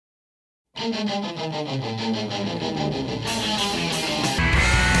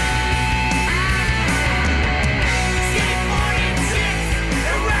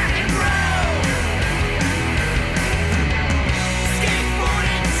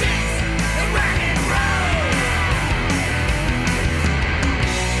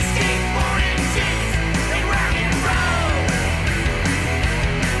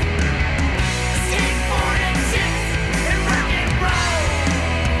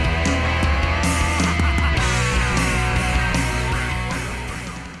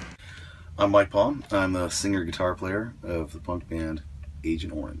I'm Mike Palm. I'm the singer-guitar player of the punk band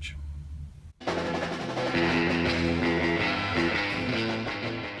Agent Orange.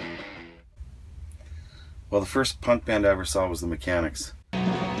 Well, the first punk band I ever saw was the Mechanics.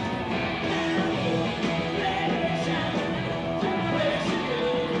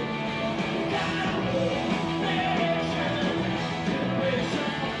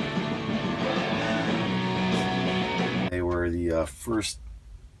 They were the first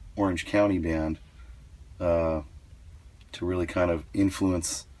Orange County band to really kind of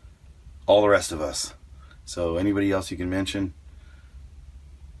influence all the rest of us. So anybody else you can mention,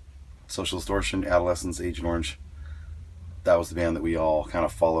 Social Distortion, Adolescence, Agent Orange, that was the band that we all kind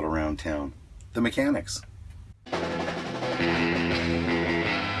of followed around town. The Mechanics.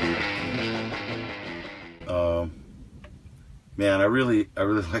 Man, I really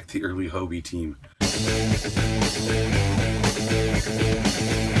like the early Hobie team.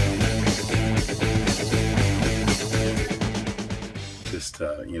 Just,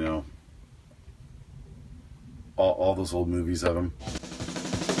 you know, all those old movies of him.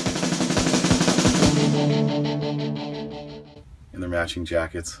 In their matching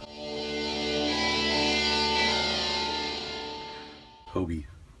jackets. Hobie.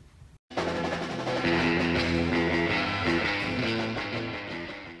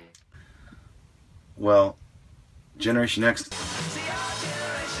 Well, Generation X.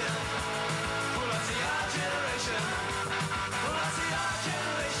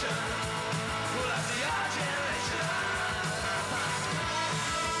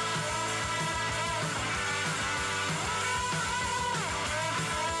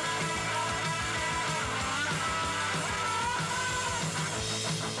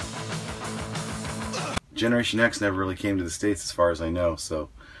 Generation X never really came to the States as far as I know, so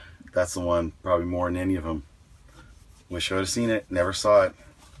that's the one probably more than any of them. Wish I would have seen it, never saw it.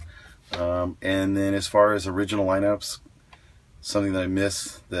 And then as far as original lineups, something that I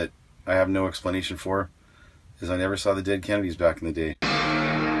miss that I have no explanation for is I never saw the Dead Kennedys back in the day.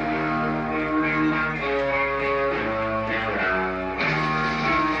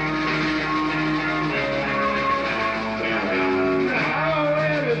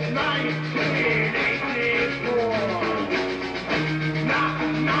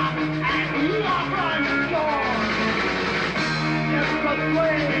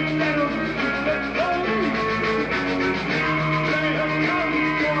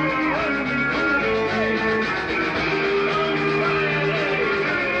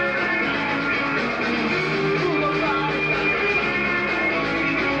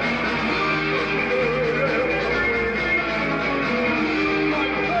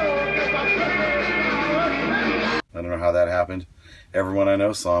 I don't know how that happened. Everyone I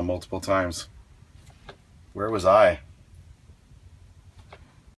know saw him multiple times. Where was I?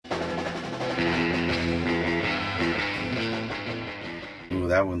 Ooh,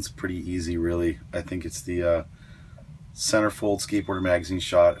 that one's pretty easy, really. I think it's the centerfold skateboarder magazine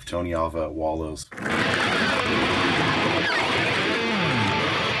shot of Tony Alva at Wallows.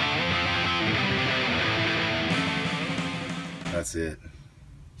 That's it.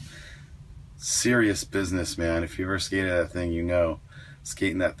 Serious business, man. If you ever skated that thing, you know.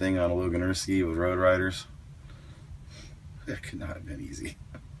 Skating that thing on a Logan Earski with road riders, that could not have been easy.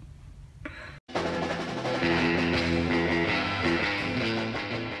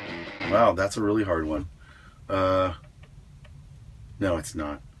 Wow, that's a really hard one. No, it's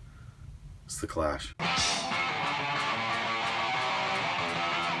not. It's the Clash.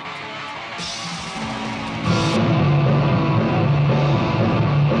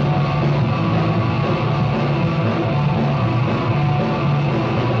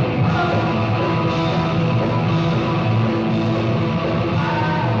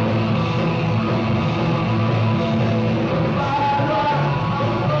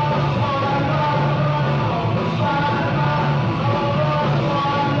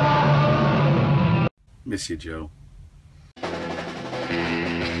 Miss you, Joe.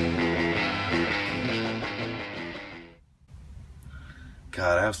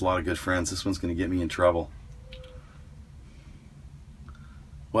 God, I have a lot of good friends. This one's going to get me in trouble.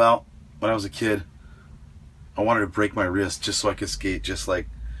 Well, when I was a kid, I wanted to break my wrist just so I could skate just like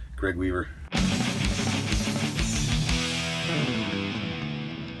Gregg Weaver.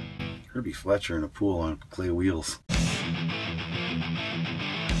 Herbie Fletcher in a pool on clay wheels.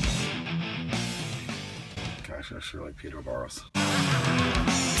 Gosh, I sure like Pedro Barros.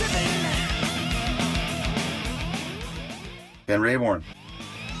 And Raybourn.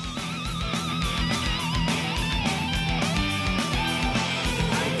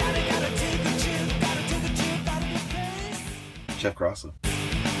 Chef Grosso.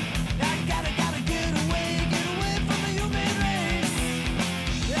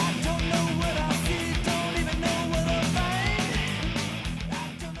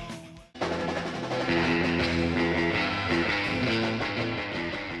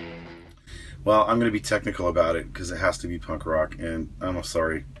 Well, I'm going to be technical about it because it has to be punk rock, and I'm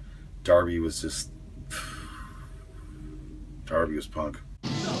sorry, Darby was just... Darby was punk.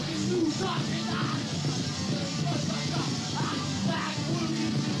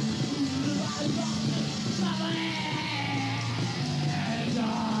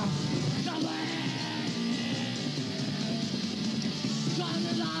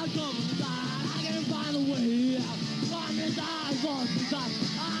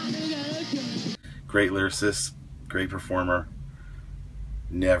 Great lyricist, great performer.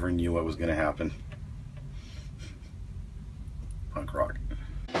 Never knew what was going to happen. Punk rock.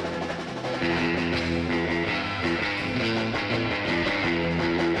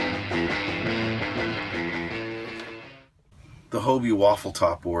 The Hobie waffle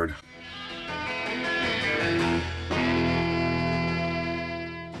top board.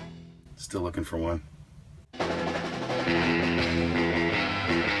 Still looking for one.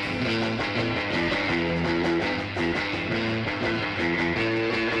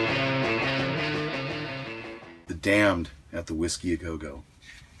 The Damned at the Whiskey A Go Go.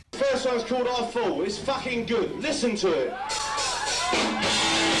 First one's called Our Fall. It's fucking good. Listen to it.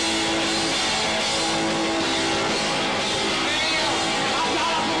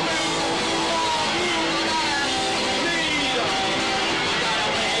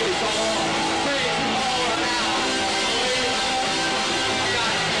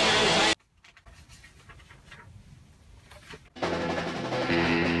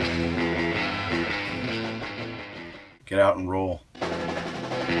 Get out and roll.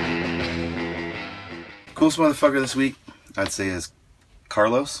 Coolest motherfucker this week, I'd say, is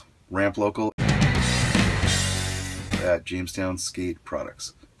Carlos, ramp local at Jamestown Skate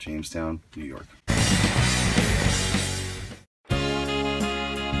Products, Jamestown, New York.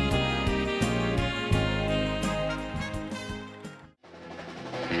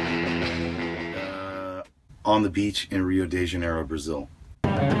 On the beach in Rio de Janeiro, Brazil.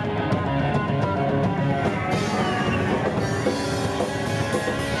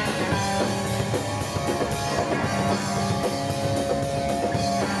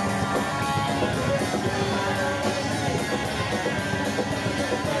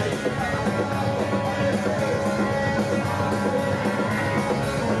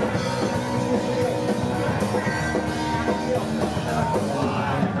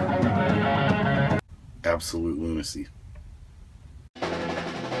 Absolute lunacy. I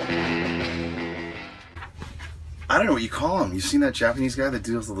don't know what you call him. You've seen that Japanese guy that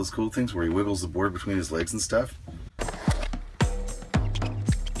deals with those cool things where he wiggles the board between his legs and stuff?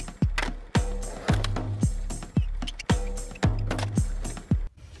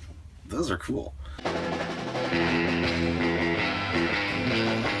 Those are cool.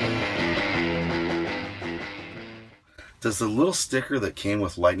 Does the little sticker that came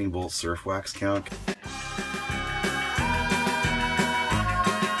with lightning bolt surf wax count?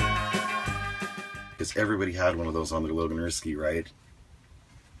 Because everybody had one of those on their Logan Risky, right?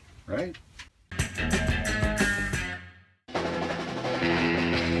 Right?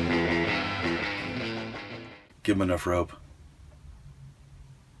 Give him enough rope.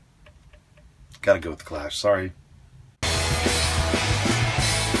 Gotta go with the Clash, sorry.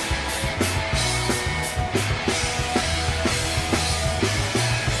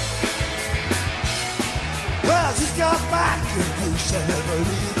 Well, just got back and push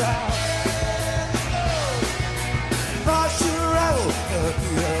everybody down. Rush around at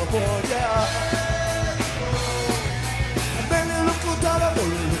the airport, yeah. And then you look down at the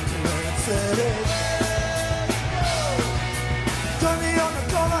little and said it. Turn me on the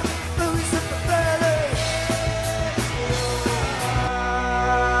corner, really sympathetic.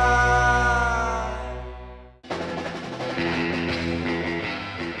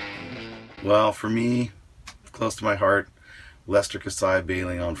 Well, for me, close to my heart, Lester Kasai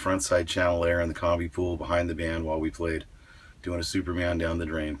bailing on frontside channel air in the combi pool behind the band while we played, doing a Superman down the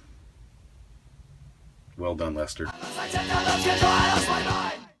drain. Well done, Lester.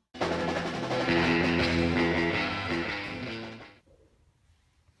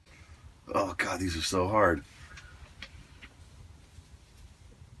 Oh God, these are so hard.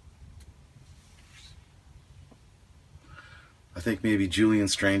 I think maybe Julien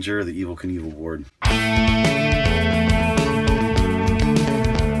Stranger, the Evil Knievel board.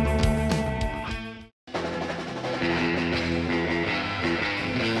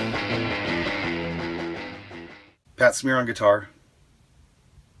 Pat Smear on guitar.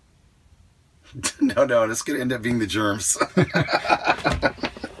 No, it's going to end up being the Germs.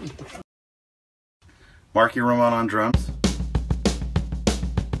 Marky Ramone on drums.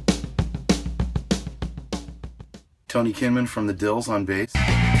 Tony Kinman from the Dills on bass.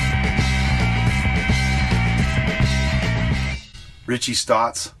 Richie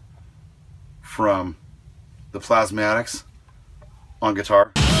Stotts from the Plasmatics on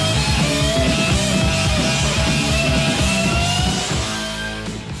guitar.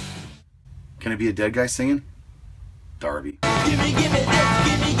 Can it be a dead guy singing? Darby. Gimme this,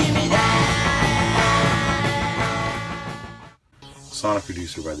 gimme that. Sonic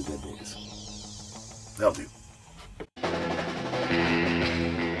producer by the Dead Days. That'll do.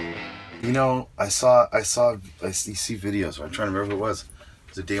 You know, I see videos. I'm trying to remember what it was. It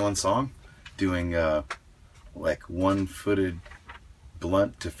was a Daewon song doing like one-footed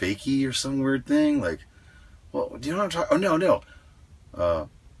blunt to fakie or some weird thing. Like, well, do you know what I'm talking? Oh no.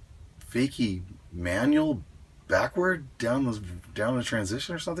 Fakie manual backward down the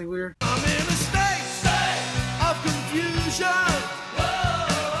transition or something weird. I'm in a state of confusion.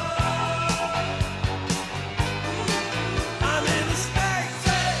 I'm in a state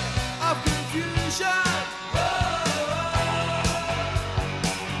of confusion.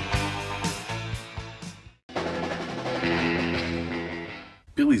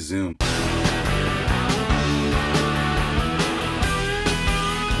 Billy Zoom.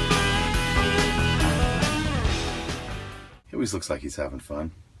 He always looks like he's having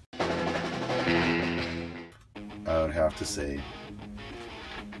fun. I would have to say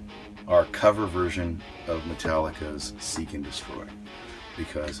our cover version of Metallica's Seek and Destroy,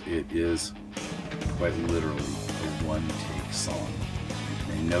 because it is quite literally a one-take song.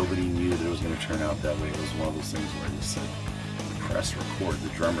 And nobody knew that it was going to turn out that way. It was one of those things where I just said, press record. The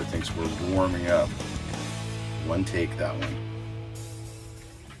drummer thinks we're warming up. One take, that one.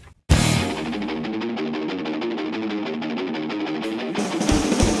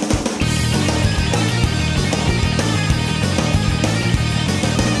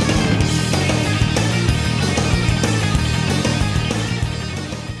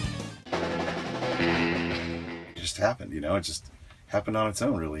 Happened, you know, it just happened on its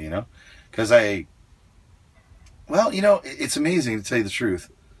own, really, you know, because well, you know, it's amazing to tell you the truth.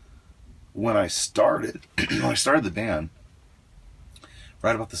 When I started the band,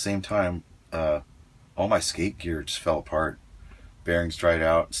 right about the same time, all my skate gear just fell apart. Bearings dried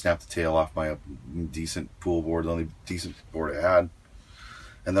out, snapped the tail off my decent pool board, the only decent board I had,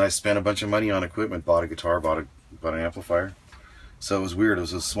 and then I spent a bunch of money on equipment, bought a guitar, bought an amplifier. So it was weird. It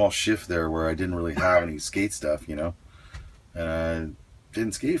was a small shift there where I didn't really have any skate stuff, you know. And I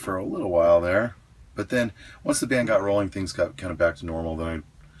didn't skate for a little while there. But then once the band got rolling, things got kind of back to normal. Then I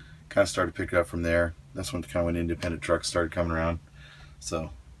kind of started picking up from there. That's when kind of when independent trucks started coming around. So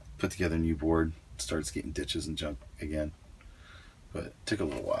put together a new board, started skating ditches and junk again. But it took a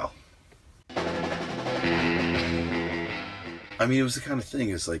little while. I mean, it was the kind of thing,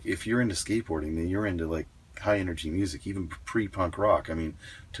 it's like if you're into skateboarding, then you're into like high energy music, even pre-punk rock. I mean,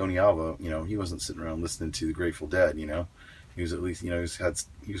 Tony Alva, you know, he wasn't sitting around listening to the Grateful Dead, you know. He was at least, you know,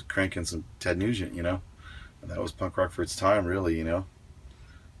 he was cranking some Ted Nugent, you know. And that was punk rock for its time, really, you know.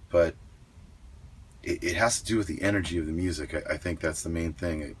 But it has to do with the energy of the music. I think that's the main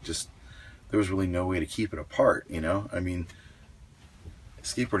thing. It just, there was really no way to keep it apart, you know. I mean,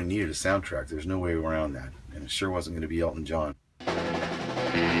 skateboarding needed a soundtrack. There's no way around that. And it sure wasn't going to be Elton John.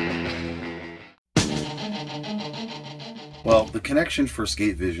 Well, the connection for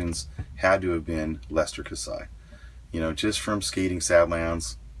SkateVisions had to have been Lester Kasai. You know, just from skating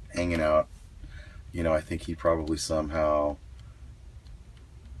Sadlands, hanging out, you know, I think he probably somehow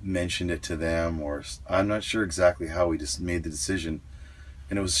mentioned it to them, or I'm not sure exactly how we just made the decision.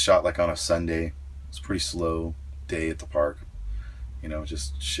 And it was shot like on a Sunday. It was a pretty slow day at the park. You know,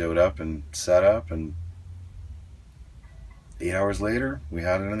 just showed up and set up, and 8 hours later, we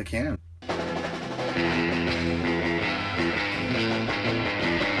had it in the can.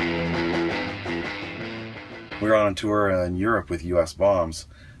 We were on a tour in Europe with US Bombs,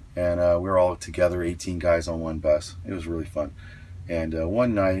 and we were all together, 18 guys on one bus. It was really fun. And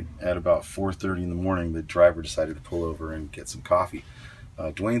one night at about 4:30 in the morning, the driver decided to pull over and get some coffee.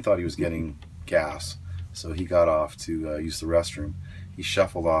 Duane thought he was getting gas, so he got off to use the restroom. He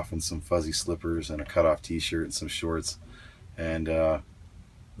shuffled off in some fuzzy slippers and a cut-off t-shirt and some shorts, and the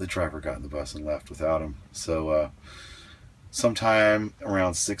driver got in the bus and left without him. So sometime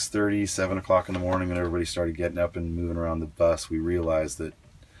around 6:30, 7 o'clock in the morning, when everybody started getting up and moving around the bus, we realized that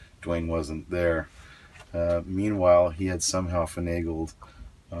Duane wasn't there. Meanwhile, he had somehow finagled,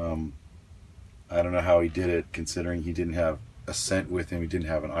 I don't know how he did it, considering he didn't have a cent with him, he didn't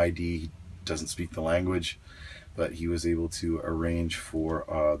have an ID, he doesn't speak the language, but he was able to arrange for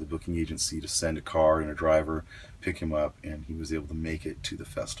the booking agency to send a car and a driver, pick him up, and he was able to make it to the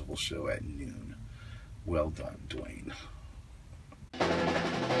festival show at noon. Well done, Duane.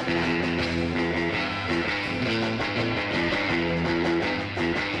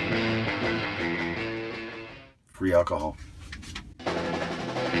 Free alcohol.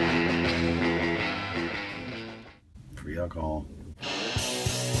 Free alcohol.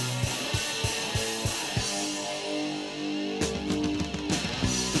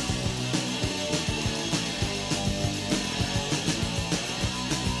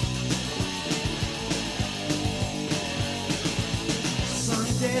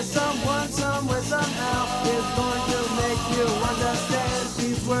 Someday, someone, somewhere, somehow is going to make you understand.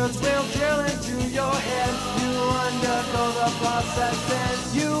 These words will drill into your head. You undergo the process and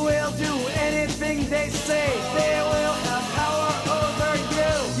you will do anything they say. They will have power over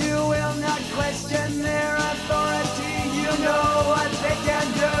you. You will not question their authority. You know what they can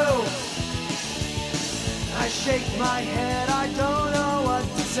do. I shake my head, I don't know what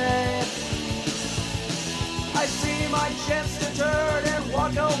to say. I see my chance to turn and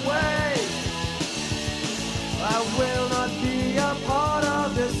walk away. I will not be a part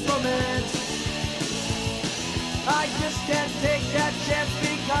of this romance. I just can't take that chance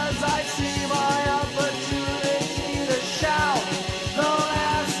because I see my opportunity to shout the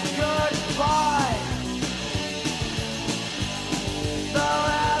last goodbye. The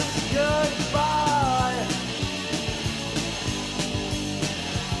last goodbye.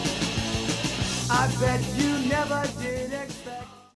 I bet you never did it.